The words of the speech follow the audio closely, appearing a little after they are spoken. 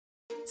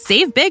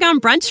Save big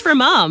on brunch for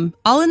mom,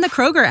 all in the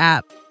Kroger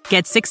app.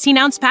 Get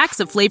 16-ounce packs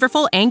of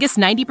flavorful Angus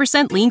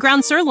 90% lean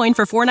ground sirloin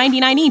for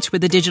 $4.99 each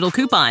with a digital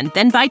coupon.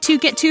 Then buy 2,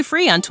 get 2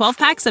 free on 12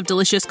 packs of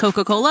delicious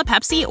Coca-Cola,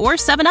 Pepsi, or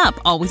 7-Up,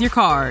 all with your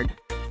card.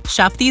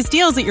 Shop these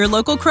deals at your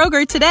local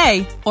Kroger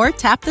today, or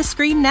tap the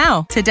screen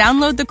now to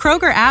download the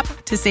Kroger app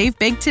to save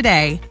big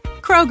today.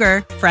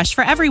 Kroger, fresh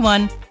for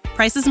everyone.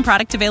 Prices and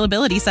product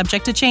availability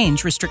subject to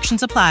change.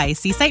 Restrictions apply.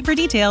 See site for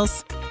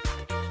details.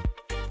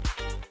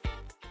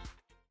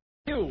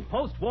 New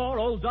post-war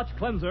Old Dutch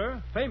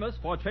cleanser, famous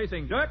for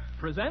chasing dirt,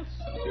 presents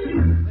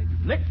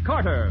Nick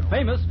Carter,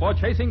 famous for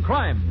chasing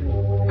crime.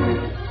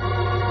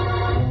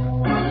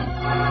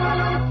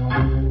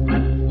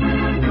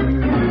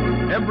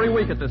 Every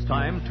week at this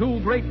time, 2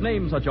 great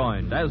names are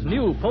joined as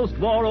new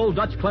post-war Old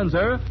Dutch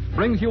cleanser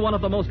brings you one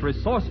of the most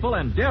resourceful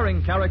and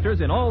daring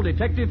characters in all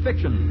detective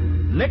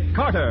fiction, Nick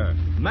Carter,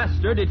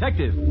 Master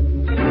Detective.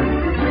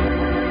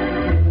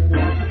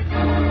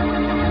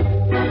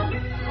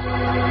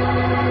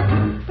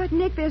 But,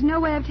 Nick, there's no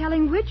way of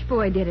telling which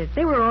boy did it.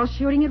 They were all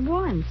shooting at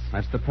once.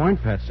 That's the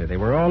point, Patsy. They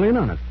were all in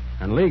on it.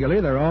 And legally,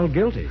 they're all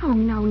guilty. Oh,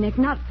 no, Nick,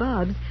 not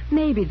Bubs.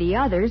 Maybe the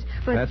others,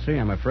 but... Patsy,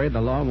 I'm afraid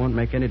the law won't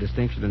make any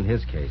distinction in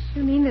his case.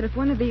 You mean that if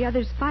one of the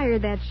others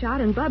fired that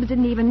shot and Bubs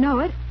didn't even know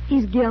it,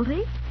 he's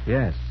guilty?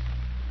 Yes.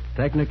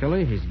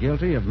 Technically, he's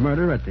guilty of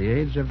murder at the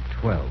age of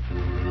 12.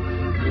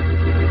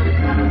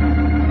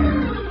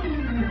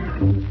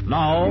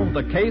 Now,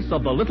 the case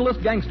of the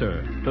littlest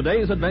gangster.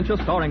 Today's adventure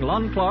starring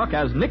Lon Clark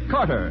as Nick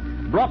Carter.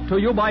 Brought to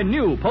you by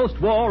new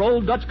post-war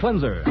Old Dutch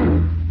cleanser.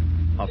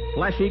 A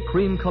flashy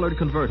cream-colored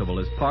convertible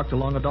is parked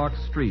along a dark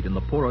street in the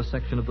poorer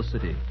section of the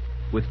city,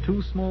 with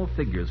 2 small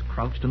figures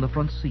crouched in the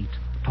front seat,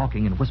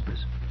 talking in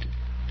whispers.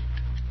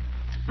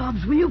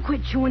 Bubs, will you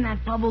quit chewing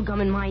that bubble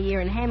gum in my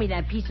ear and hand me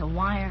that piece of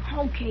wire?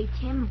 Okay,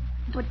 Tim,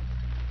 but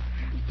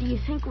do you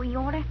think we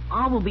ought to?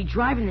 I will be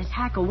driving this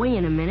hack away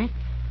in a minute.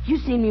 You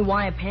seen me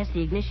wire past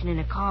the ignition in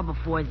a car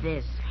before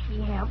this.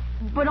 Yeah,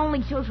 but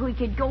only so we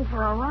could go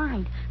for a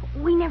ride.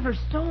 We never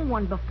stole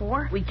one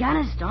before. We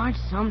gotta start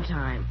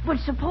sometime. But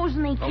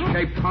supposing they can't...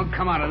 Okay, punk,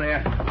 come out of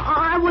there.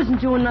 I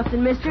wasn't doing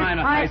nothing, mister. Trying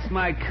to ice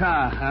my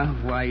car, huh?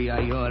 Why,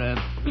 I oughta...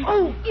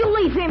 Oh, you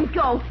leave him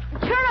go.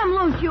 Turn him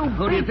loose, you...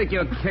 Who do you think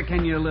you're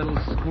kicking, you little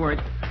squirt?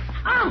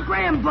 I'm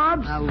Graham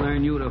Bubs. I'll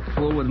learn you to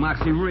fool with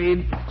Moxie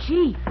Reed.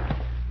 Gee,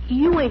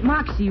 you ain't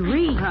Moxie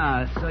Reed.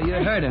 Ah, so you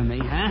heard of me,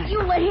 huh?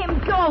 You let him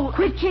go.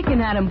 Quit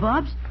kicking at him,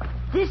 Bubs.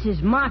 This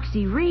is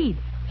Moxie Reed.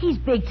 He's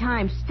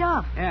big-time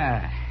stuff.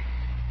 Yeah,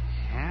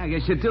 I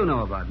guess you do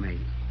know about me.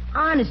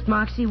 Honest,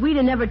 Moxie, we'd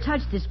have never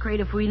touched this crate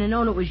if we'd have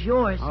known it was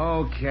yours.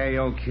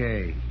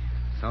 Okay.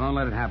 So don't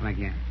let it happen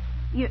again.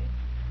 You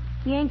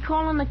ain't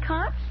calling the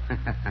cops?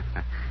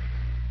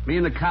 Me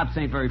and the cops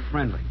ain't very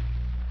friendly.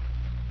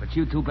 But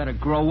you two better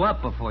grow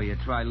up before you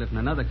try lifting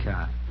another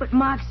car. But,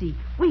 Moxie,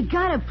 we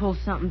gotta pull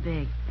something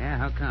big. Yeah,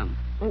 how come?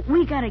 Well,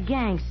 we got a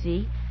gang,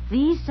 see? The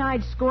East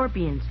Side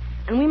Scorpions.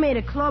 And we made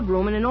a club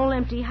room in an old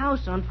empty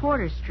house on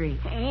Porter Street.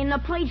 And the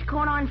place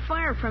caught on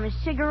fire from a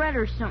cigarette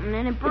or something,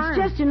 and it burned.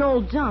 It's just an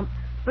old dump.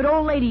 But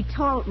old lady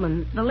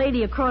Taltman, the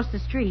lady across the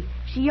street,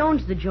 she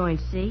owns the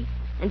joint, see?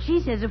 And she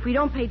says if we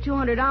don't pay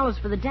 $200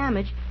 for the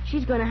damage,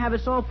 she's going to have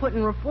us all put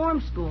in reform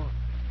school.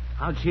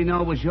 How'd she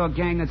know it was your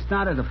gang that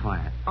started the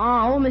fire?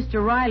 Oh, old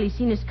Mr. Riley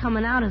seen us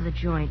coming out of the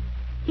joint.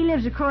 He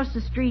lives across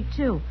the street,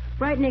 too,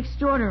 right next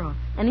door to her,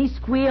 and he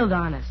squealed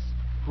on us.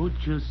 Who'd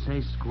you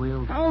say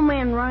squealed? Old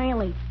man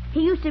Riley. He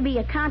used to be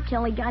a cop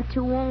till he got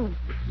too old.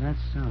 That's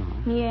so?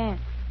 Yeah.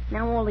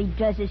 Now all he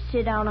does is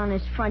sit out on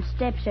his front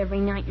steps every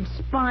night and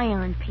spy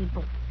on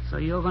people. So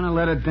you're going to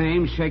let a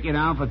dame shake you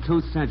down for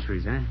 2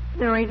 centuries, eh?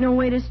 There ain't no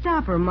way to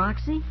stop her,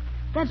 Moxie.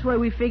 That's why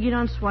we figured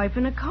on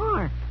swiping a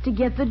car, to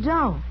get the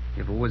dough.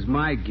 If it was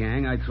my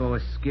gang, I'd throw a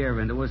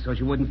scare into her so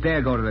she wouldn't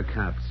dare go to the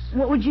cops.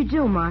 What would you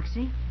do,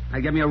 Moxie?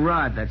 I'd get me a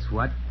rod, that's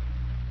what.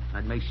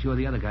 I'd make sure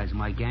the other guys in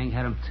my gang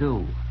had them,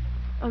 too.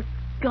 A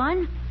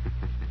gun?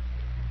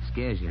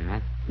 Scares you, huh?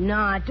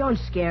 Nah, don't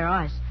scare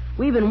us.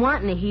 We've been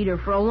wanting a heater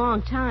for a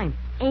long time.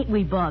 Ain't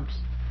we, Bubs?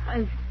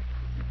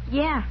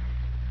 Yeah.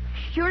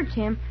 Sure,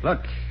 Tim.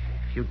 Look,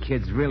 if you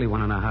kids really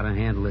want to know how to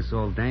handle this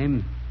old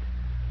dame,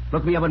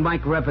 look me up in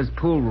Mike Reppa's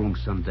pool room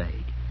someday.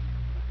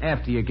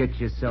 After you get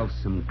yourself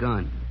some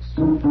guns.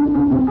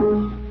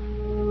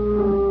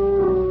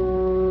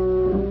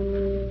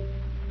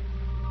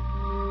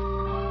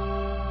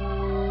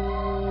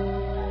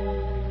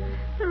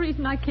 The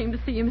reason I came to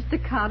see you, Mr.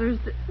 Carter, is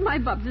that my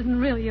Bubs isn't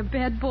really a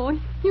bad boy.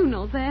 You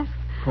know that.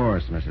 Of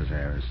course, Mrs.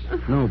 Harris.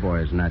 No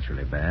boy is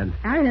naturally bad.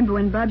 I remember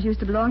when Bubs used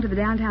to belong to the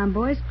Downtown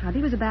Boys Club.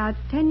 He was about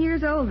 10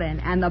 years old then,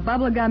 and the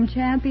bubblegum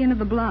champion of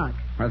the block.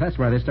 Well, that's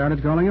why they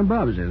started calling him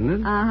Bubs, isn't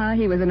it? Uh-huh.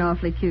 He was an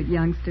awfully cute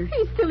youngster.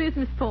 He still is,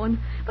 Miss Thorne.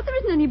 But there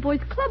isn't any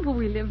boys' club where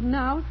we live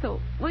now,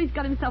 so, well, he's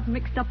got himself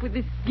mixed up with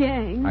this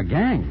gang. A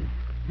gang?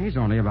 He's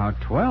only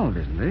about 12,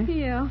 isn't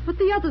he? Yeah, but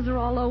the others are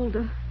all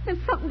older. If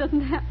something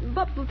doesn't happen,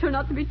 Bubs will turn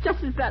out to be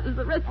just as bad as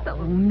the rest of Oh,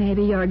 them.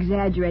 maybe you're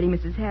exaggerating,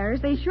 Mrs.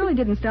 Harris. They surely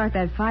didn't start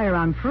that fire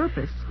on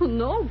purpose. Oh,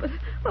 no, but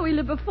where we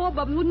lived before,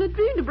 Bubs wouldn't have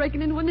dreamed of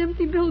breaking into an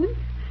empty building.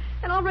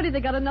 And already they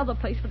got another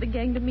place for the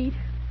gang to meet.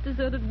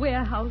 Deserted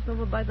warehouse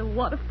over by the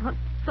waterfront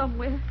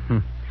somewhere.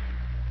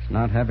 It's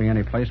not having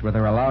any place where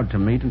they're allowed to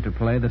meet and to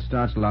play that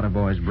starts a lot of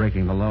boys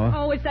breaking the law.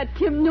 Oh, it's that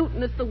Tim Newton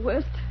that's the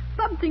worst.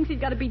 Bub thinks he's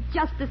got to be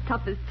just as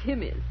tough as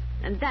Tim is.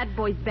 And that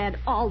boy's bad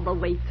all the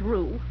way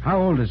through.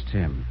 How old is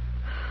Tim?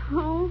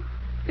 Oh,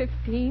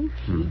 15.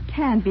 He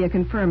can't be a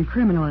confirmed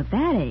criminal at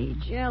that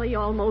age. Well, he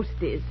almost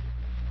is.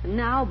 And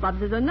now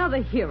Bubs is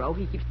another hero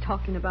he keeps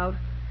talking about.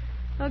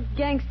 A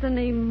gangster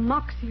named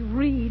Moxie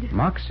Reed.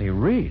 Moxie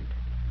Reed?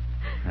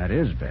 That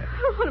is bad.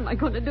 What am I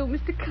going to do,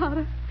 Mr.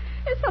 Carter?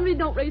 If somebody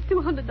don't raise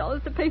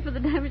 $200 to pay for the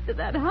damage to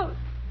that house,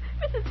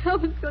 Mrs.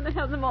 Tillman's going to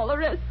have them all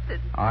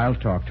arrested. I'll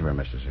talk to her,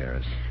 Mrs.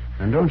 Harris.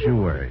 And don't you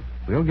worry.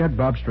 We'll get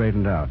Bob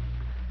straightened out.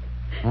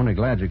 Only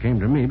glad you came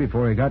to me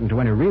before he got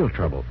into any real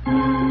trouble.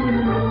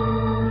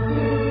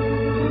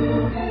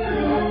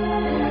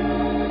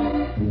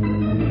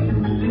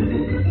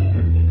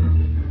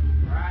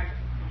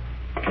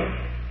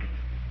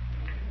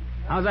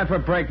 How's that for a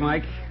break,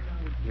 Mike?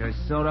 You're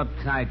sewed up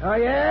tight. Oh,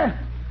 yeah?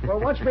 Well,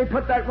 watch me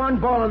put that one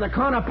ball in the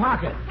corner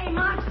pocket. Hey,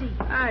 Moxie.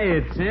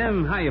 Hiya,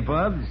 Tim. Hiya,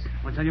 Bubs.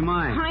 What's on your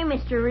mind? Hi,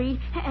 Mr. Reed.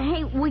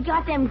 Hey, we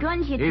got them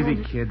guns you told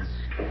Easy, us. kids.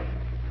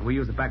 Can we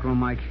use the back room,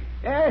 Mike?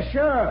 Yeah,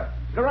 sure.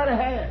 Go right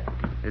ahead.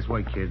 This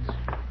way, kids.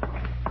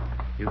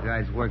 You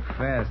guys work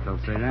fast, I'll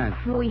say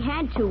that. We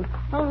had to.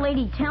 Old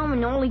Lady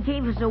Tillman only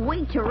gave us a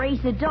week to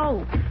raise the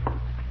dough.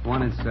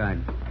 One inside.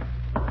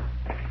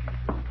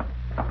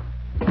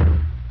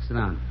 Sit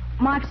down.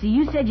 Moxie,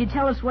 you said you'd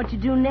tell us what to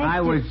do next.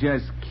 I was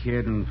just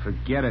kidding.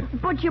 Forget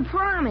it. But you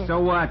promised. So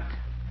what?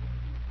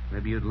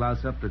 Maybe you'd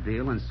louse up the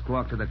deal and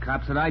squawk to the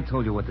cops that I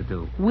told you what to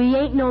do. We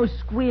ain't no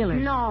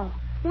squealers. No.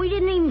 We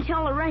didn't even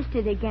tell the rest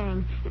of the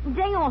gang.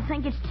 They all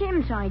think it's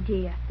Tim's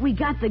idea. We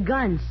got the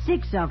guns,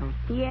 6 of them.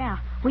 Yeah.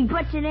 We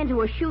busted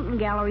into a shooting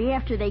gallery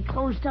after they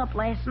closed up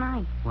last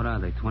night. What are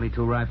they,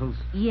 22 rifles?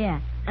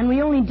 Yeah, and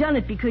we only done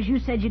it because you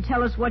said you'd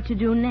tell us what to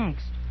do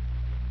next.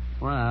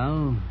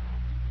 Well,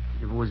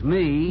 if it was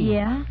me...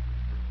 Yeah?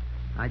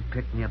 I'd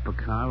pick me up a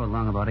car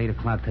along about 8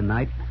 o'clock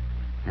tonight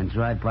and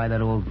drive by that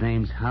old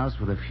dame's house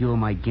with a few of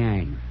my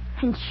gang.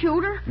 And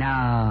shoot her?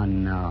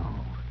 No.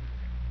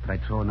 But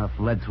I'd throw enough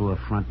lead through her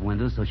front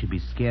window so she'd be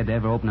scared to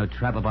ever open her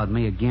trap about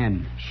me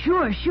again.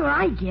 Sure,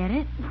 I get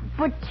it.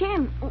 But,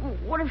 Tim,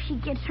 what if she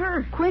gets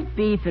hurt? Quit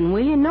beefing,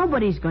 will you?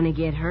 Nobody's gonna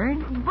get hurt.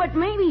 But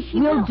maybe she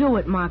We'll will. do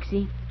it,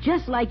 Moxie.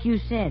 Just like you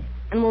said.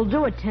 And we'll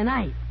do it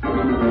tonight.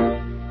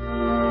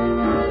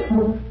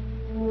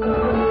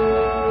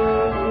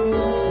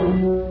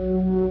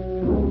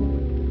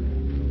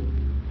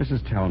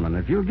 Mrs. Tellman,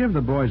 if you'll give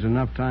the boys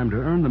enough time to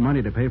earn the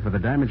money to pay for the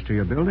damage to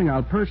your building,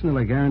 I'll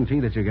personally guarantee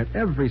that you get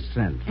every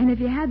cent. And if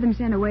you had them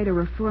sent away to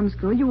reform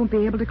school, you won't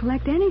be able to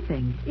collect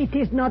anything. It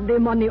is not the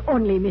money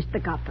only,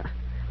 Mr. Carter.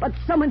 But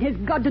someone has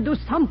got to do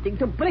something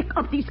to break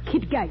up these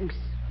kid gangs.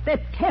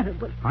 They're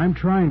terrible. I'm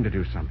trying to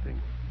do something.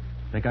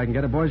 Think I can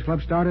get a boys'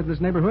 club started in this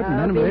neighborhood and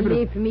then we'll be able to...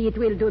 Believe me, it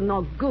will do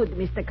no good,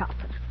 Mr.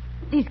 Carter.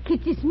 These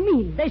kids is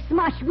mean. They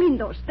smash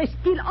windows. They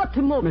steal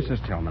automobiles.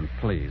 Mrs. Tellman,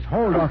 please,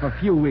 hold off a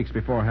few weeks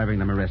before having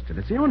them arrested.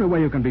 It's the only way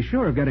you can be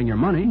sure of getting your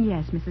money.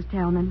 Yes, Mrs.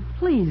 Tellman.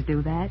 Please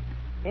do that.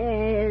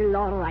 Well,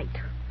 all right.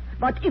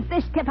 But if they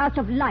step out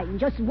of line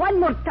just one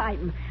more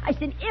time, I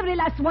send every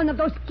last one of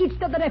those kids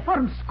to the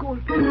reform school.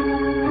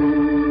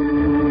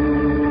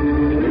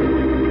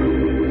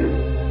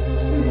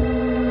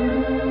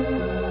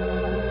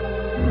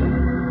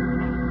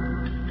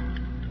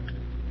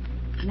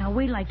 Now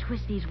wait till I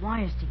twist these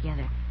wires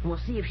together, and we'll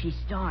see if she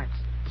starts.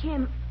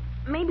 Tim,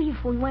 maybe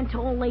if we went to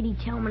Old Lady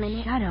Tillman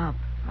and... Shut up.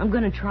 I'm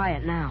gonna try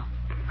it now.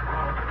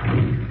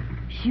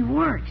 She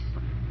works.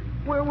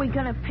 Where are we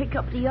going to pick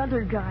up the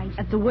other guys?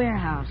 At the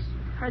warehouse.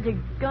 Are there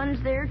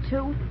guns there,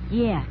 too?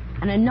 Yeah,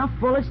 and enough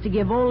bullets to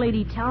give Old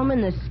Lady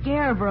Tellman the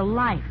scare of her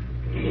life.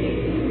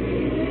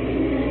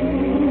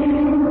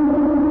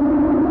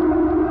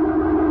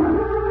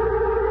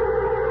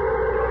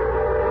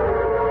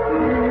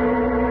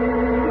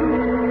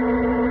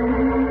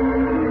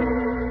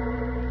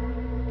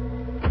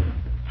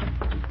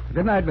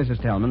 Good night, Mrs.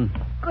 Tellman.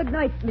 Good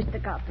night,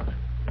 Mr. Carter.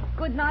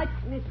 Good night,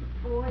 Miss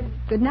Boyd.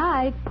 Good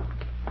night.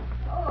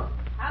 Oh,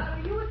 how are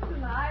you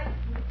tonight,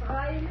 Miss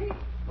Riley?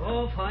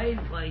 Oh, fine,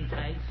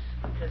 thanks.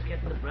 Just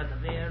getting the breath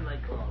of air like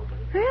always.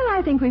 Well,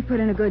 I think we've put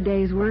in a good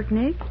day's work,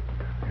 Nick.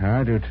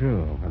 I do,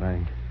 too, but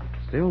I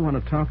still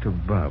want to talk to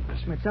Bubs.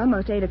 It's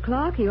almost 8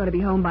 o'clock. He ought to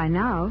be home by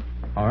now.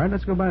 All right,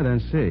 let's go by there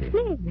and see.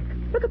 Nick,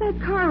 look at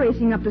that car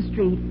racing up the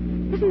street.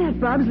 Isn't that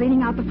Bubs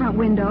leaning out the front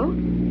window?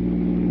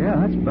 Yeah,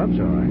 that's Bubs,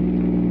 all right.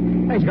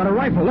 Hey, he's got a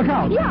rifle. Look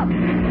out. Yeah.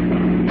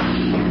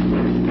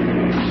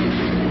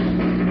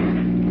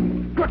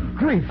 Good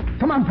grief.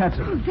 Come on,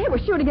 Patsy. Oh, they were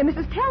shooting at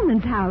Mrs.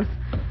 Tellman's house.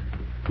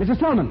 Mrs.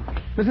 Tellman.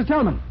 Mrs.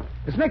 Tellman.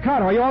 It's Nick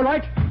Carter. Are you all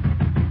right?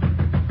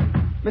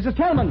 Mrs.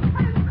 Tellman.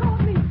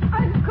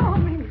 I'm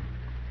coming.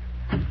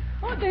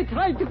 Oh, They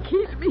tried to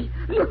kill me.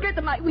 Look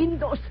at my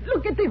windows.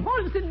 Look at the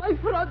holes in my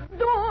front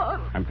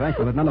door. I'm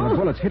thankful that none of the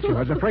bullets hit you.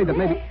 I was afraid that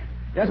maybe...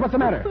 Yes, what's the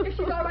matter? If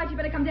she's all right, you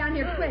better come down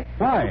here quick.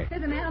 Why?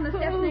 There's a man on the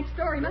steps next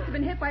door. He must have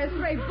been hit by a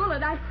stray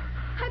bullet. I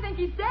think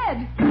he's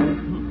dead.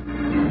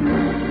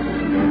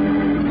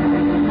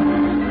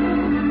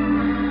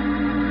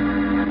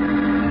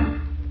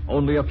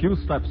 Only a few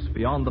steps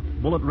beyond the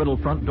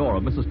bullet-riddled front door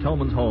of Mrs.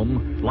 Tellman's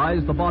home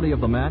lies the body of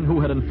the man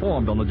who had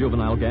informed on the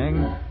juvenile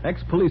gang,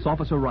 ex-police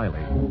officer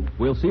Riley.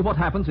 We'll see what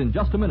happens in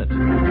just a minute.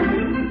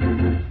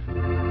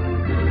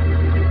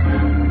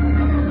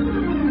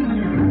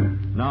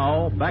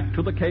 Now, back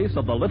to the case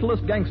of the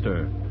littlest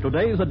gangster.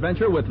 Today's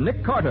adventure with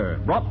Nick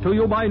Carter, brought to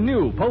you by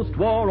new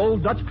post-war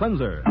Old Dutch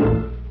Cleanser.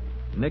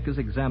 Nick is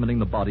examining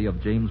the body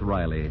of James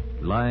Riley,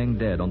 lying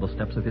dead on the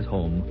steps of his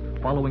home,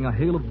 following a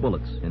hail of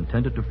bullets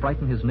intended to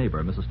frighten his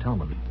neighbor, Mrs.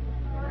 Tellman.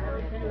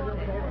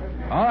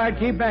 All right,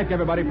 keep back,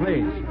 everybody,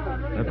 please.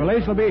 The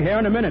police will be here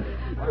in a minute.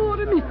 Poor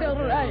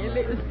Mr.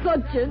 Riley is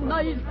such a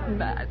nice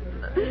man.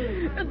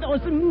 And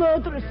those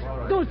murderers,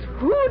 those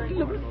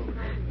hoodlums.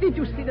 Did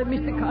you see them,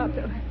 Mr.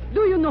 Carter?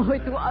 Do you know who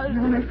it was?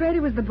 No, I'm afraid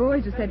it was the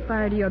boys who set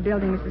fire to your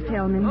building, Mrs.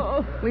 Tellman.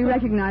 Oh. We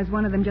recognized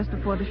one of them just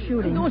before the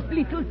shooting. Those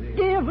little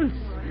devils.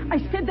 I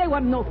said they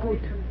were no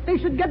good. They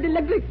should get the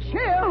electric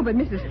chair. Oh, but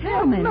Mrs.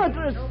 Tellman...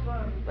 Murderers.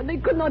 When they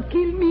could not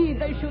kill me,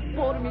 they shoot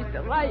poor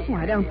Mr. Riley. Oh,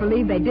 I don't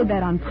believe they did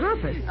that on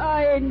purpose.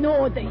 I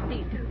know they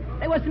did.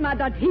 They was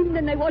mad at him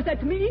than they was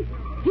at me.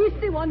 He's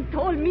the one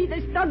told me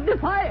they started the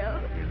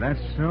fire. Is that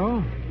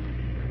so?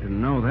 Didn't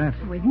know that.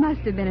 Oh, it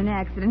must have been an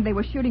accident. They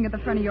were shooting at the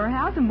front of your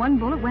house, and one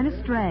bullet went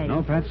astray.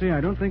 No, Patsy,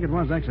 I don't think it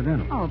was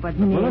accidental. Oh, but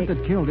The Nick... bullet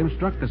that killed him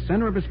struck the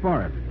center of his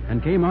forehead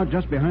and came out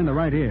just behind the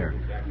right ear.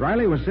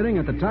 Riley was sitting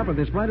at the top of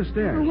this flight of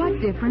stairs. Well,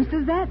 what difference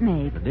does that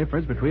make? The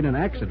difference between an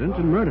accident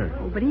and murder.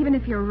 Oh, but even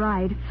if you're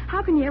right,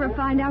 how can you ever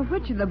find out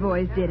which of the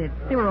boys did it?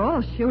 They were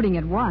all shooting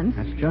at once.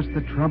 That's just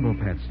the trouble,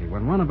 Patsy.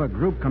 When one of a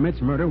group commits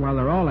murder while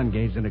they're all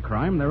engaged in a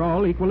crime, they're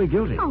all equally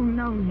guilty. Oh,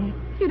 no, Nick.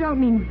 You don't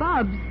mean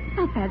Bubs.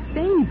 Not that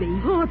baby.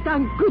 Oh,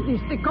 thank goodness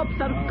the cops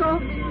are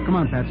gone. Come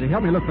on, Patsy.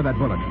 Help me look for that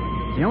bullet.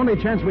 It's the only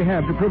chance we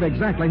have to prove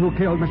exactly who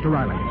killed Mr.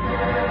 Riley.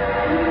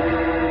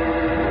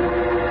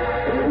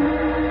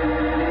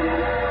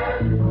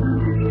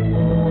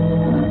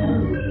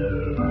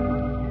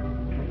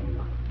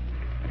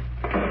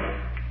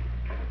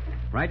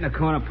 Right in the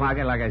corner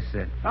pocket, like I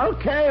said.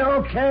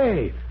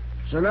 Okay.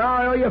 So now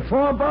I owe you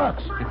 $4.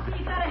 Moxie,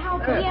 you gotta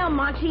help me out,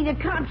 Moxie. The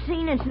cops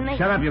seen us and they...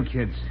 Shut up, you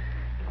kids.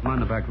 Come on in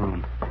the back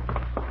room.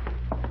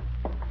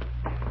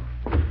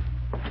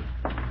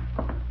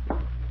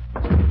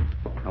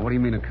 Now, what do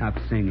you mean a cop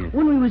seen you?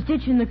 When we was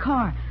ditching the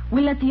car,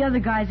 we let the other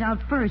guys out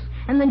first.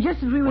 And then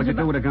just as we was What'd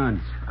you do with the guns?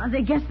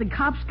 They guessed the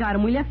cops got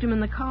them. We left them in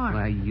the car.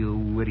 Why,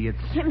 you idiots.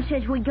 Tim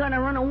says we gotta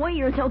run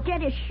away or they'll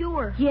get us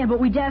sure. Yeah, but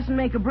we dasn't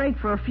make a break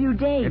for a few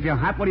days. If you're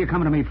hot, what are you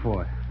coming to me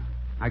for?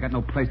 I got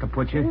no place to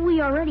put you.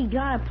 We already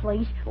got a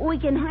place. We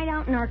can hide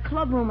out in our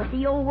club room at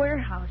the old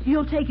warehouse.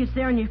 You'll take us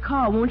there in your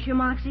car, won't you,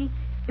 Moxie?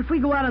 If we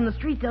go out on the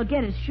street, they'll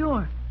get us,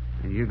 sure.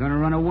 You're going to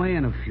run away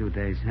in a few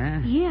days,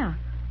 huh? Yeah.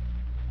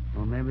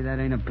 Well, maybe that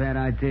ain't a bad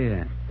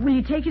idea. Will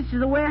you take us to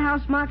the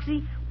warehouse,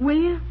 Moxie? Will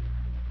you?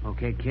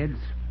 Okay, kids.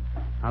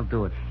 I'll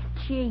do it.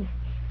 Gee,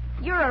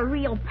 you're a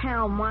real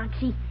pal,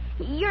 Moxie.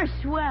 You're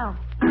swell.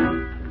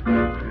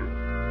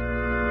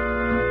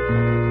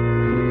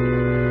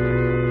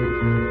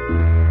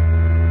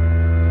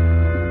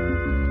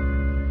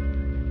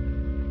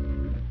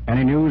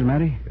 Any news,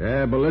 Matty?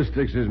 Yeah,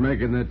 ballistics is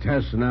making the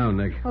tests now,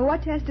 Nick. Well,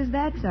 what test is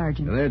that,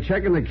 Sergeant? They're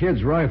checking the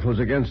kids' rifles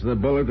against the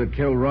bullet that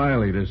killed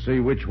Riley to see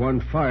which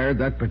one fired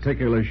that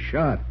particular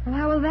shot. Well,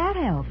 how will that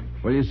help?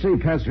 Well, you see,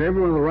 Patsy,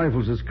 every one of the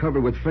rifles is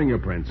covered with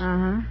fingerprints.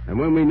 Uh-huh. And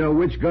when we know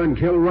which gun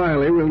killed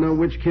Riley, we'll know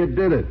which kid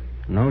did it.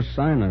 No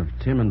sign of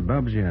Tim and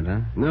Bubs yet,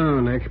 huh? No,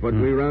 Nick, but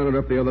we rounded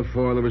up the other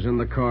 4 that was in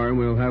the car, and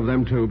we'll have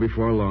them, too,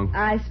 before long.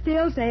 I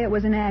still say it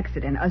was an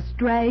accident, a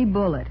stray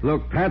bullet.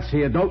 Look,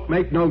 Patsy, it don't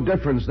make no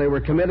difference. They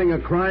were committing a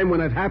crime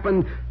when it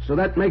happened, so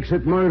that makes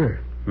it murder.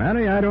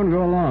 Matty, I don't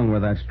go along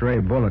with that stray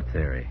bullet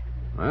theory.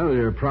 Well,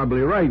 you're probably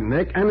right,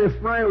 Nick. And if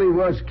Riley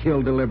was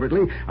killed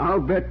deliberately,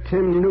 I'll bet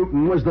Tim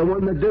Newton was the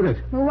one that did it.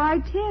 Well, why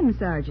Tim,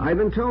 Sergeant? I've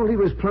been told he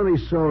was plenty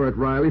sore at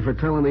Riley for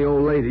telling the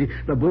old lady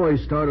the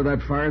boys started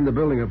that fire in the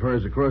building of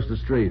hers across the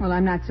street. Well,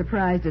 I'm not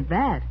surprised at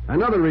that.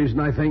 Another reason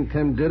I think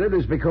Tim did it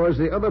is because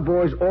the other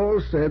boys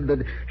all said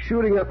that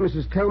shooting up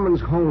Mrs.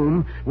 Tellman's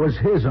home was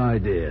his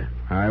idea.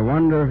 I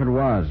wonder if it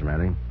was,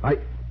 Matty.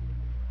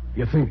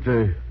 You think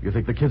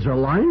the kids are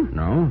lying?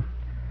 No.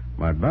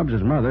 But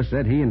Bubs' mother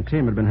said he and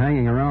Tim had been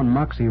hanging around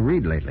Moxie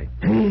Reed lately.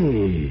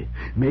 Hey,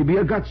 maybe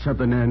you got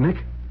something there, Nick.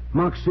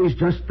 Moxie's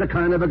just the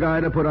kind of a guy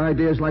to put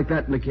ideas like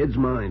that in a kid's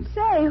mind.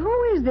 Say,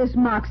 who is this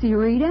Moxie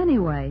Reed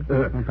anyway?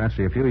 Well,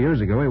 Patsy, a few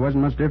years ago, he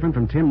wasn't much different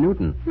from Tim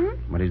Newton.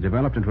 But he's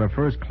developed into a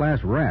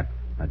first-class rat,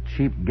 a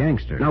cheap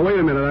gangster. Now, wait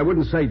a minute. I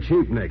wouldn't say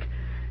cheap, Nick.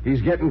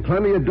 He's getting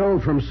plenty of dough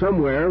from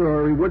somewhere,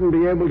 or he wouldn't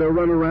be able to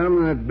run around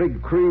in that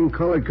big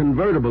cream-colored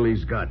convertible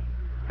he's got.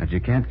 But you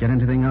can't get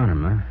anything on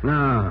him,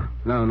 huh?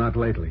 No, not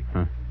lately.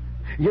 Huh.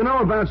 You know,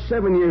 about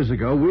 7 years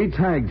ago, we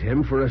tagged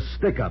him for a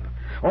stick-up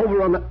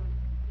over on the...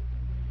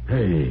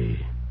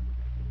 Hey,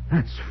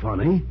 that's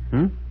funny.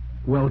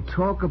 Well,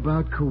 talk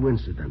about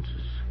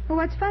coincidences. Well,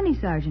 what's funny,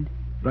 Sergeant?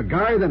 The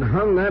guy that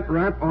hung that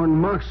rap on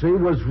Moxie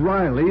was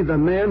Riley, the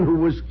man who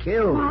was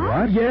killed.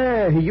 What?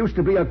 Yeah, he used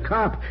to be a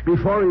cop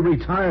before he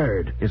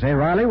retired. You say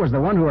Riley was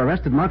the one who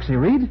arrested Moxie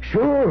Reed?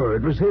 Sure,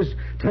 it was his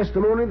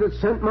testimony that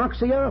sent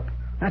Moxie up.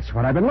 That's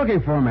what I've been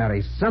looking for,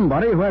 Matty.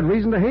 Somebody who had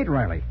reason to hate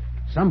Riley.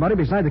 Somebody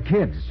beside the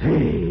kids.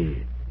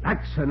 Hey,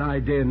 that's an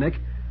idea, Nick.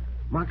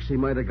 Moxie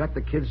might have got the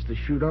kids to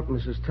shoot up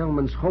Mrs.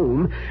 Tellman's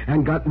home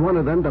and got one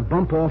of them to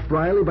bump off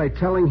Riley by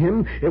telling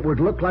him it would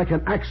look like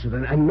an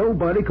accident, and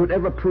nobody could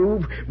ever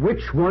prove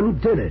which one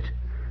did it.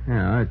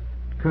 Yeah, it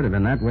could have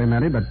been that way,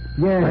 Matty, but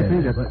Yeah, I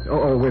think that... but...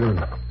 Oh, wait a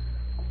minute.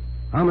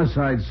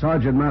 Homicide,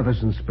 Sergeant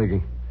Matheson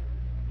speaking.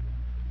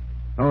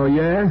 Oh,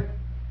 yeah?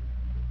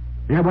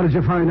 Yeah, what did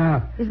you find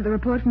out? Is it the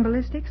report from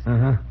ballistics?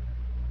 Uh-huh.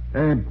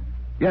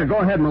 Yeah, go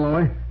ahead,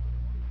 Malloy.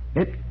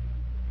 It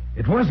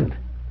wasn't.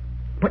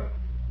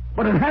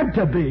 But it had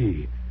to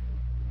be.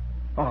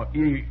 Oh,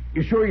 you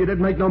sure you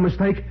didn't make no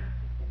mistake?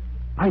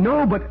 I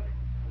know, but...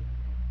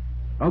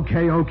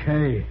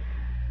 Okay.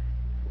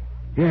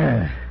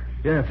 Yeah,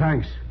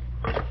 thanks.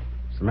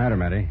 What's the matter,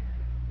 Matty?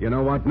 You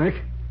know what, Nick?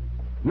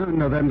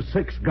 None of them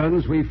 6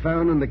 guns we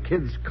found in the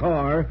kid's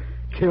car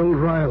killed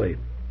Riley.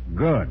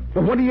 Good.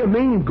 Well, what do you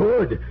mean,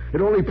 good?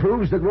 It only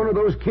proves that one of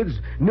those kids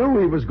knew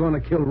he was going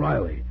to kill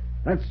Riley.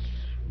 That's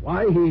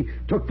why he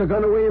took the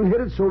gun away and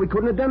hid it so we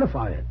couldn't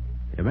identify it.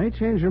 You may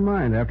change your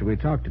mind after we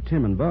talk to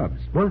Tim and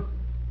Bubs. What?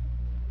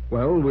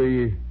 Well,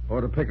 we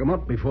ought to pick them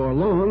up before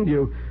long. Do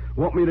you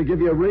want me to give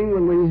you a ring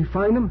when we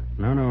find them?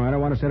 No, I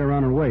don't want to sit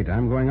around and wait.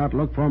 I'm going out to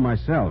look for them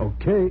myself.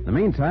 Okay. In the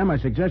meantime, I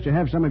suggest you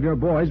have some of your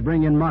boys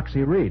bring in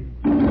Moxie Reed.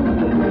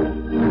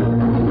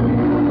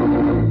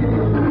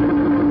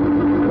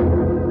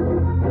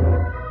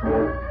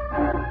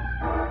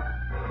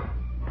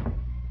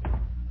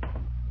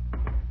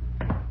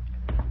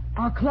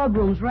 Our club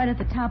room's right at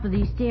the top of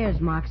these stairs,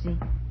 Moxie.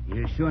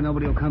 You sure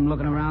nobody will come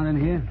looking around in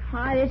here?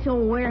 This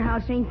old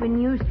warehouse ain't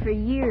been used for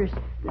years.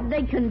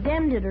 They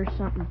condemned it or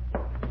something.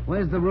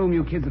 Where's the room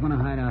you kids are going to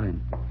hide out in?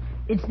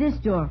 It's this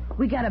door.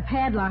 We got a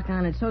padlock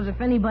on it, so as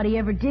if anybody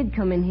ever did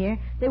come in here,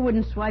 they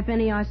wouldn't swipe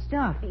any of our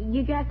stuff.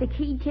 You got the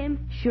key,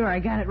 Tim? Sure, I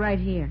got it right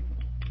here.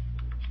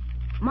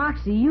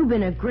 Moxie, you've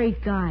been a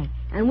great guy,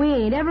 and we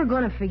ain't ever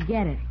going to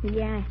forget it.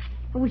 Yeah.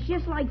 It was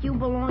just like you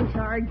belonged to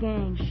our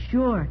gang.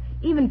 Sure.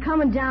 Even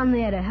coming down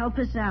there to help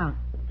us out.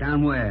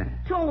 Down where?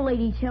 To old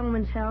Lady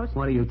Tillman's house.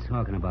 What are you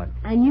talking about?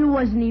 And you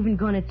wasn't even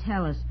going to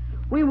tell us.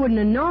 We wouldn't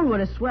have known what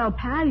a swell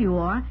pal you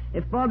are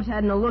if Bubs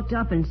hadn't have looked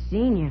up and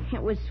seen you.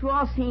 It was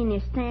swell seeing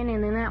you standing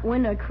in that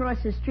window across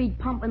the street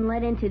pumping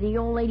lead into the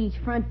old lady's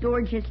front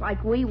door just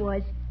like we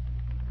was.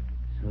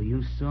 So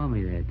you saw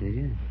me there, did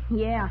you?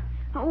 Yeah.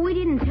 We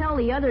didn't tell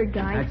the other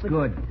guys. That's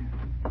good.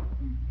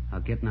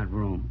 I'll get in that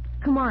room.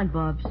 Come on,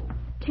 Bubs.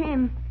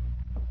 Tim,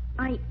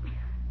 I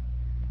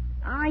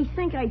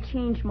think I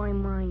changed my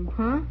mind.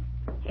 Huh?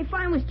 If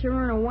I was to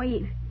run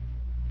away,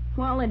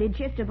 well, it'd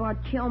just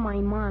about kill my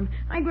mom.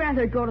 I'd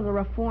rather go to the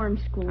reform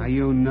school. Are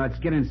you nuts?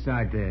 Get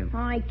inside there.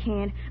 I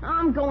can't.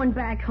 I'm going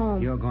back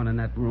home. You're going in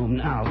that room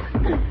now.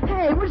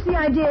 Hey, what's the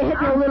idea of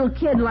hitting a little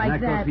kid like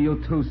that? That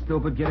goes for you too,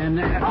 stupid. Get in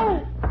there.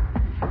 Oh!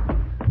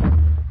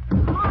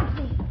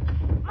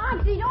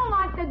 Moxie, don't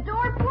lock the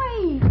door,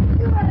 please.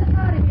 You let us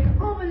out of here.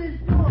 Open this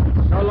door.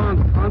 So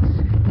long, punks.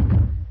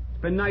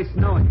 It's been nice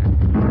knowing you.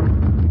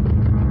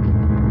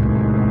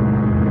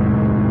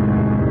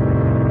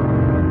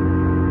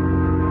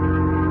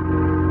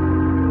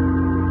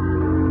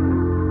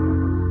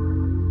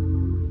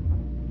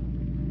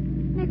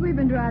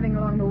 Driving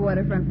along the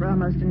waterfront for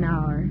almost an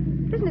hour.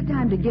 Isn't it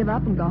time to give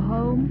up and go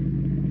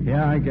home?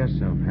 Yeah, I guess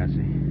so,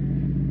 Patsy.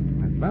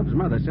 Bub's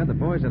mother said the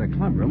boys had a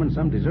clubroom in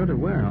some deserted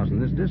warehouse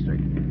in this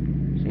district.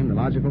 Seemed a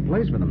logical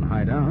place for them to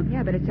hide out.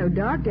 Yeah, but it's so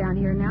dark down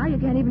here now, you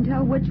can't even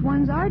tell which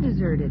ones are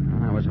deserted.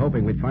 I was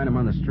hoping we'd find them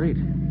on the street.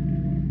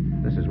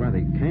 This is where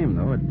they came,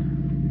 though. It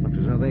looked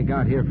as though they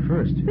got here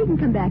first. We can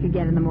come back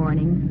again in the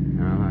morning.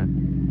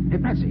 Hey,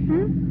 Patsy.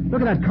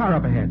 Look at that car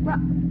up ahead.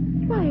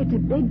 Why, it's a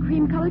big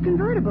cream-colored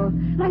convertible,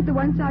 like the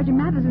one Sergeant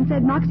Matheson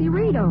said Moxie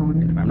Reed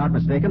owned. If I'm not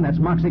mistaken, that's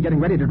Moxie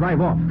getting ready to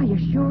drive off. Are you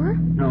sure?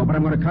 No, but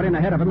I'm going to cut in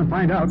ahead of him and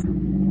find out.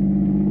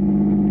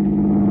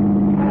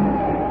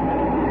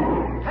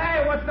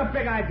 Hey, what's the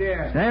big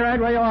idea? Stay right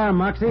where you are,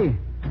 Moxie.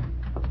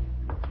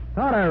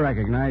 Thought I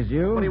recognized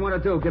you. What do you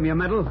want to do? Give me a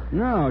medal?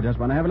 No, just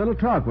want to have a little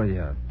talk with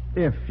you,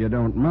 if you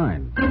don't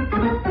mind.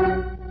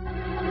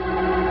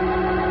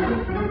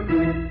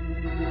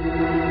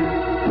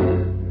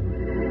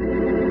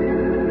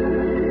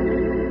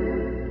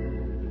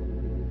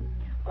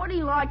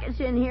 Lock us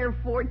in here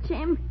for,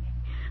 Tim?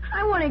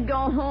 I want to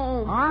go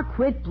home.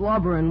 Quit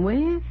blubbering, will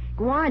you?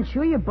 Go on,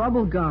 chew your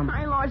bubble gum.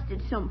 I lost it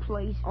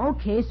someplace.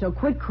 Okay, so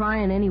quit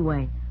crying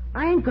anyway.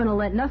 I ain't gonna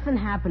let nothing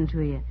happen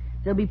to you.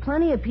 There'll be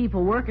plenty of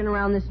people working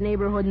around this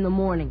neighborhood in the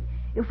morning.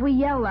 If we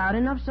yell loud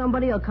enough,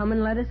 somebody will come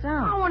and let us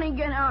out. I want to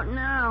get out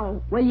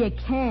now. Well, you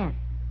can't.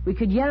 We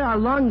could yell our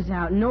lungs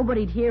out and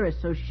nobody'd hear us,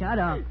 so shut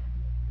up.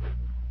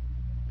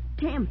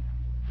 Tim,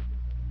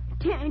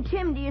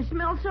 do you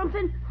smell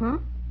something? Huh?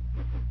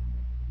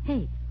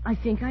 Hey, I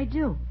think I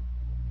do.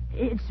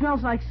 It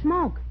smells like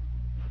smoke.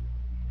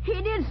 He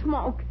did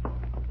smoke.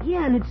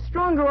 Yeah, and it's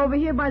stronger over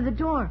here by the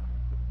door.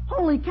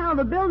 Holy cow,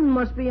 the building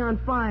must be on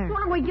fire.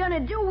 What are we going to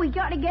do? We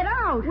got to get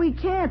out. We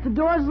can't. The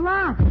door's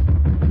locked.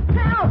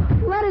 Help!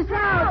 Let us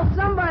out.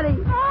 Somebody.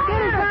 Get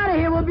us out of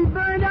here. We'll be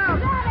burned out.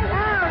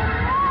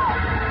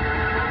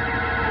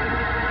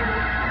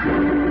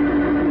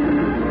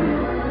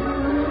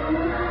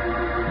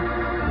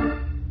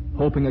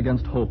 Hoping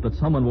against hope that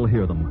someone will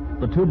hear them,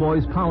 the two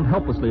boys pound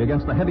helplessly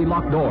against the heavy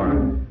locked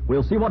door.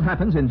 We'll see what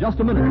happens in just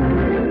a minute.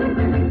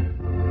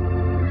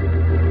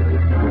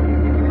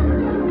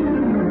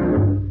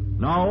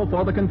 Now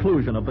for the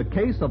conclusion of the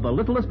case of the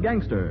littlest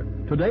gangster.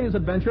 Today's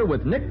adventure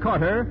with Nick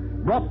Carter,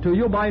 brought to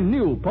you by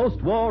new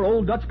post-war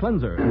Old Dutch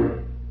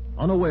Cleanser.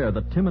 Unaware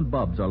that Tim and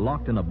Bubs are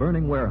locked in a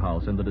burning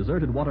warehouse in the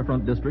deserted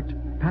waterfront district,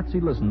 Patsy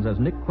listens as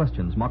Nick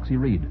questions Moxie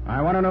Reed.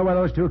 I want to know where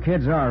those two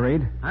kids are,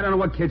 Reed. I don't know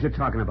what kids you're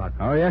talking about.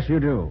 Oh, yes, you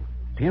do.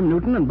 Tim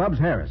Newton and Bubs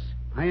Harris.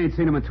 I ain't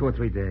seen them in 2 or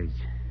 3 days.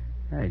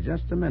 Hey,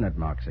 just a minute,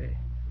 Moxie.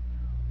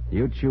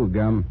 You chew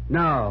gum?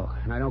 No,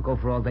 and I don't go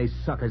for all-day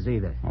suckers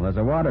either. Well, there's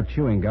a wad of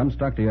chewing gum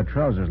stuck to your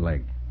trousers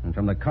leg. And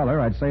from the color,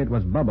 I'd say it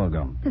was bubble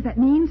gum. Does that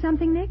mean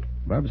something, Nick?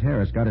 Bubs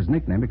Harris got his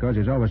nickname because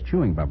he's always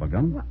chewing bubble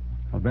gum. What?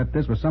 I'll bet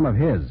this was some of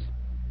his.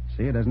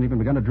 See, it hasn't even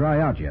begun to dry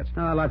out yet.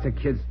 Oh, lots of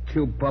kids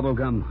chew bubble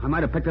gum. I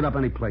might have picked it up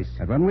any place.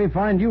 And when we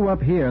find you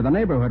up here, the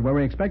neighborhood where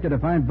we expected to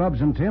find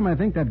Bubs and Tim, I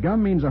think that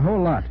gum means a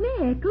whole lot.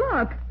 Nick,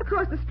 look.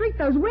 Across the street,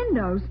 those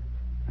windows.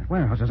 That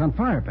warehouse is on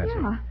fire, Patsy.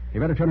 Yeah. You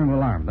better turn an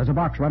alarm. There's a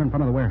box right in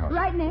front of the warehouse.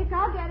 Right, Nick.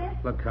 I'll get it.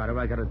 Look, Carter,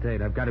 I got a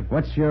date. I've got to...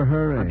 What's your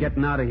hurry? I'm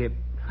getting out of here.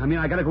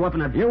 I got to go up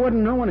in that... You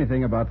wouldn't know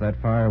anything about that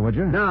fire, would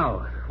you?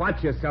 No.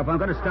 Watch yourself. I'm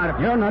going to start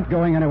it. You're not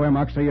going anywhere,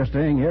 Moxie. You're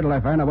staying here till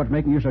I find out what's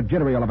making you so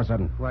jittery all of a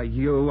sudden. Why,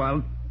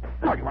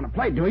 Oh, you want to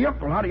play, do you?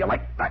 Well, how do you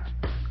like that?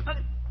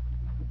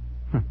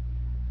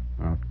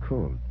 Oh,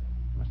 cool.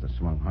 Must have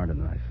swung harder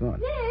than I thought.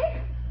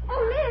 Nick!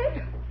 Oh,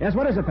 Nick! Yes,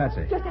 what is it,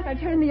 Patsy? Just as I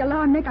turned the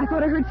alarm, Nick, I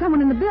thought I heard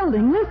someone in the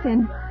building.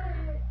 Listen.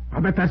 I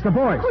bet that's the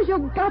boys. Oh,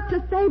 you've got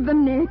to save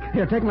them, Nick.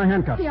 Here, take my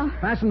handcuffs. Yeah.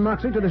 Fasten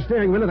Moxie to the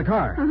steering wheel of the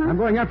car. Uh-huh. I'm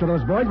going after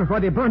those boys before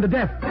they burn to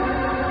death.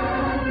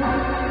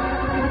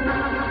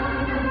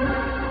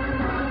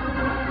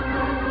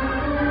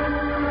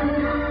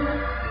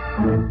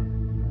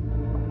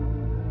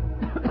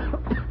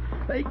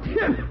 Hey,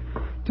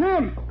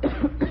 Tim!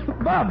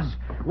 Bubs,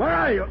 where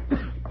are you?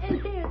 In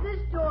here, this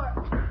door.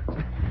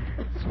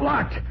 It's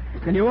locked.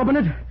 Can you open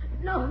it?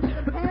 No,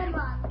 it's a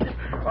padlock.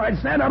 All right,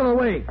 stand out of the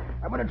way.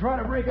 I'm going to try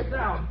to break it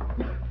down.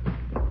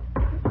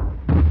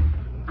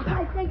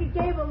 I think it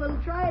gave a little.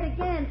 Try it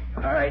again.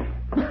 All right.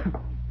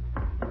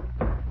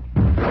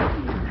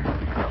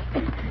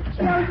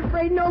 Gee, I was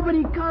afraid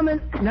nobody'd come in.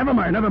 Never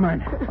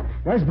mind.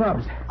 Where's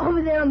Bubs?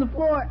 Over there on the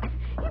floor.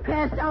 He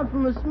passed out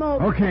from the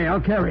smoke. Okay,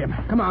 I'll carry him.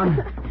 Come on.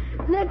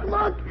 Nick,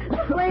 look.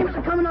 The flames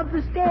are coming up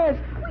the stairs.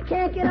 We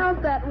can't get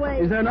out that way.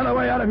 Is there another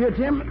way out of here,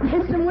 Tim?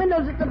 There's some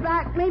windows at the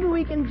back. Maybe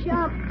we can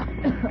jump.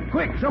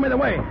 Quick, show me the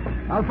way.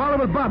 I'll follow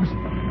with Bubs.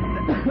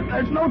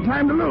 There's no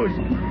time to lose.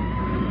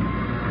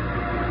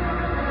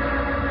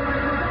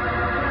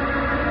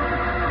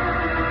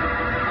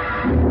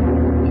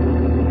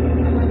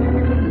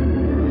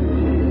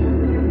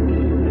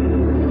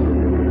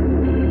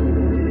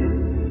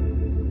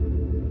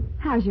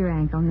 How's your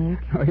ankle, Nick?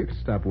 Oh, you can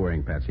stop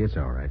worrying, Patsy. It's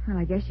all right. Well,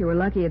 I guess you were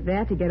lucky at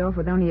that to get off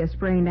with only a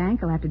sprained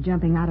ankle after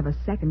jumping out of a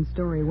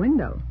second-story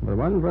window. If it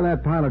wasn't for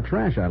that pile of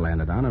trash I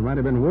landed on, it might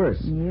have been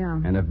worse. Yeah.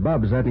 And if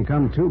Bubs hadn't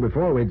come to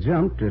before we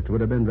jumped, it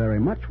would have been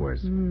very much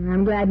worse.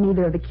 I'm glad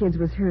neither of the kids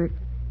was hurt.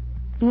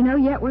 Do you know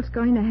yet what's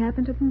going to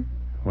happen to them?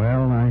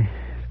 Well, I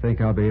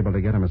think I'll be able to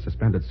get them a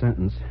suspended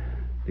sentence.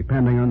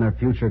 Depending on their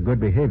future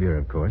good behavior,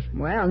 of course.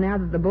 Well, now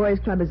that the boys'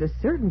 club is a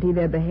certainty,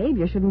 their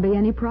behavior shouldn't be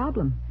any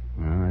problem.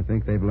 Well, I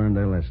think they've learned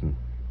their lesson.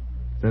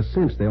 It's a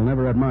cinch they'll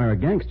never admire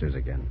gangsters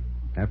again,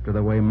 after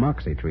the way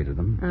Moxie treated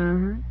them.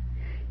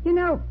 Uh-huh. You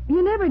know,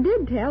 you never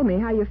did tell me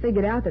how you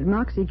figured out that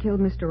Moxie killed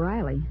Mr.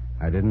 Riley.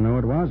 I didn't know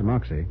it was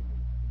Moxie.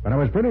 But I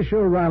was pretty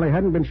sure Riley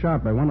hadn't been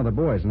shot by one of the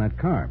boys in that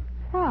car.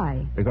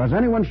 Why? Because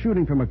anyone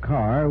shooting from a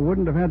car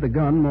wouldn't have had the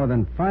gun more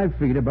than 5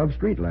 feet above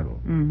street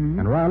level. Mm-hmm.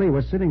 And Riley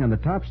was sitting on the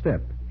top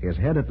step, his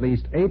head at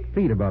least 8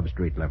 feet above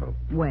street level.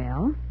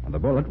 Well? And the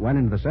bullet went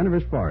into the center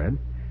of his forehead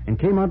and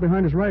came out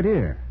behind his right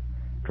ear,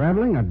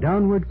 traveling a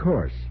downward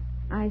course.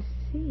 I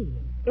see.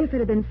 If it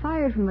had been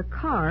fired from the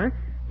car,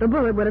 the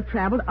bullet would have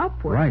traveled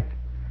upward. Right.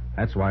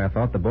 That's why I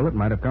thought the bullet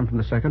might have come from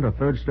the second or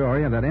third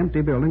story of that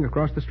empty building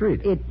across the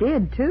street. It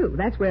did, too.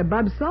 That's where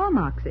Bubs saw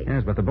Moxie.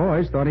 Yes, but the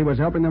boys thought he was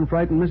helping them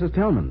frighten Mrs.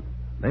 Tillman.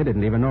 They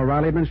didn't even know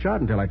Riley had been shot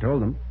until I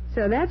told them.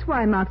 So that's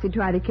why Moxie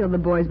tried to kill the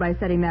boys by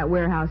setting that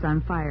warehouse on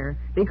fire,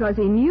 because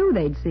he knew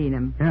they'd seen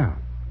him. Yeah.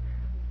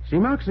 See,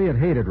 Moxie had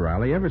hated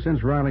Riley ever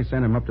since Riley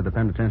sent him up to the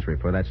penitentiary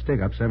for that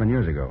stick-up 7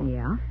 years ago.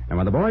 Yeah? And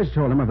when the boys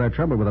told him of their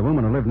trouble with a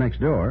woman who lived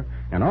next door,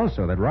 and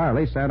also that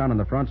Riley sat out on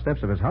the front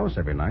steps of his house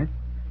every night,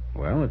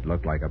 well, it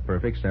looked like a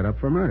perfect setup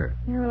for murder.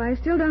 Yeah, well, I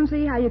still don't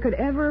see how you could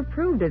ever have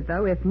proved it,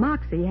 though, if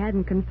Moxie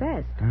hadn't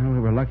confessed. Well, we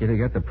were lucky to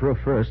get the proof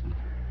first,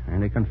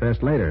 and he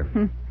confessed later.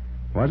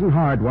 Wasn't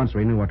hard once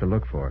we knew what to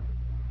look for.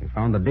 We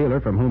found the dealer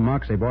from whom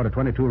Moxie bought a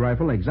 .22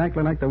 rifle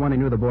exactly like the one he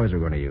knew the boys were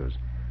going to use.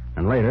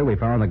 And later, we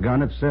found the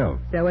gun itself.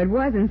 So it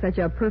wasn't such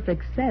a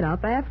perfect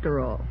setup after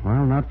all.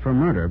 Well, not for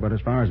murder, but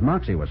as far as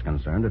Moxie was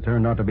concerned, it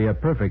turned out to be a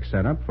perfect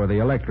setup for the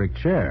electric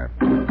chair.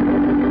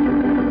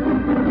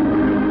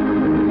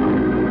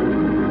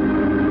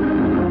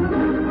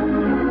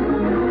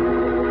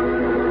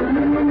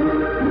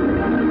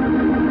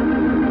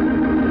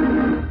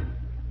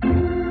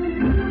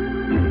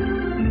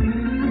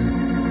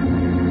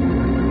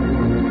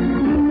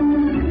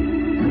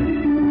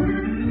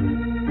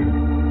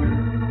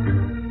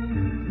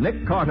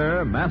 Nick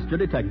Carter, Master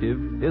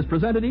Detective, is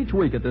presented each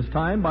week at this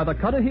time by the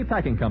Cudahy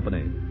Packing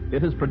Company.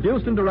 It is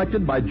produced and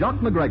directed by Jock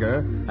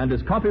McGregor and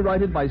is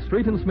copyrighted by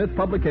Street and Smith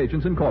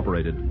Publications,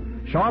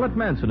 Incorporated. Charlotte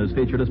Manson is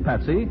featured as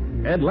Patsy.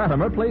 Ed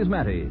Latimer plays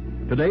Matty.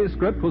 Today's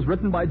script was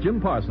written by Jim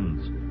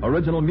Parsons.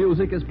 Original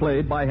music is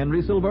played by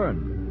Henry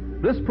Silverne.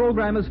 This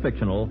program is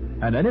fictional,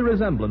 and any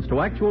resemblance to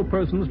actual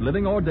persons,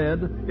 living or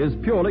dead, is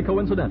purely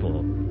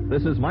coincidental.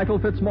 This is Michael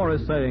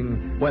Fitzmaurice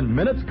saying, when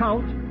minutes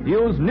count,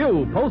 use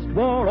new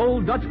post-war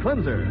Old Dutch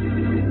Cleanser.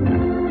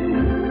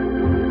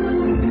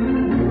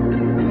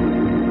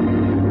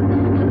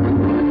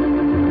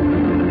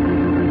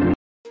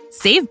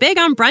 Save big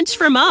on brunch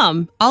for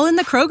Mom, all in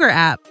the Kroger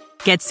app.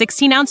 Get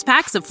 16-ounce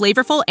packs of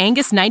flavorful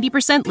Angus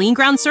 90% lean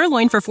ground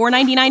sirloin for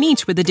 $4.99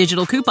 each with a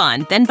digital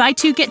coupon. Then buy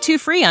 2, get 2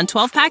 free on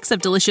 12 packs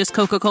of delicious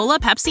Coca-Cola,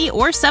 Pepsi,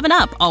 or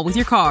 7-Up, all with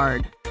your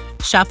card.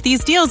 Shop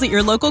these deals at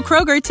your local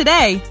Kroger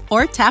today,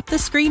 or tap the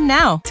screen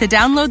now to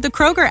download the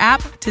Kroger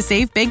app to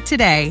save big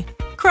today.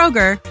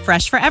 Kroger,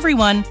 fresh for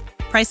everyone.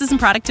 Prices and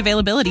product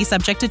availability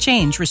subject to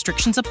change.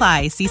 Restrictions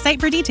apply. See site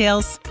for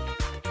details.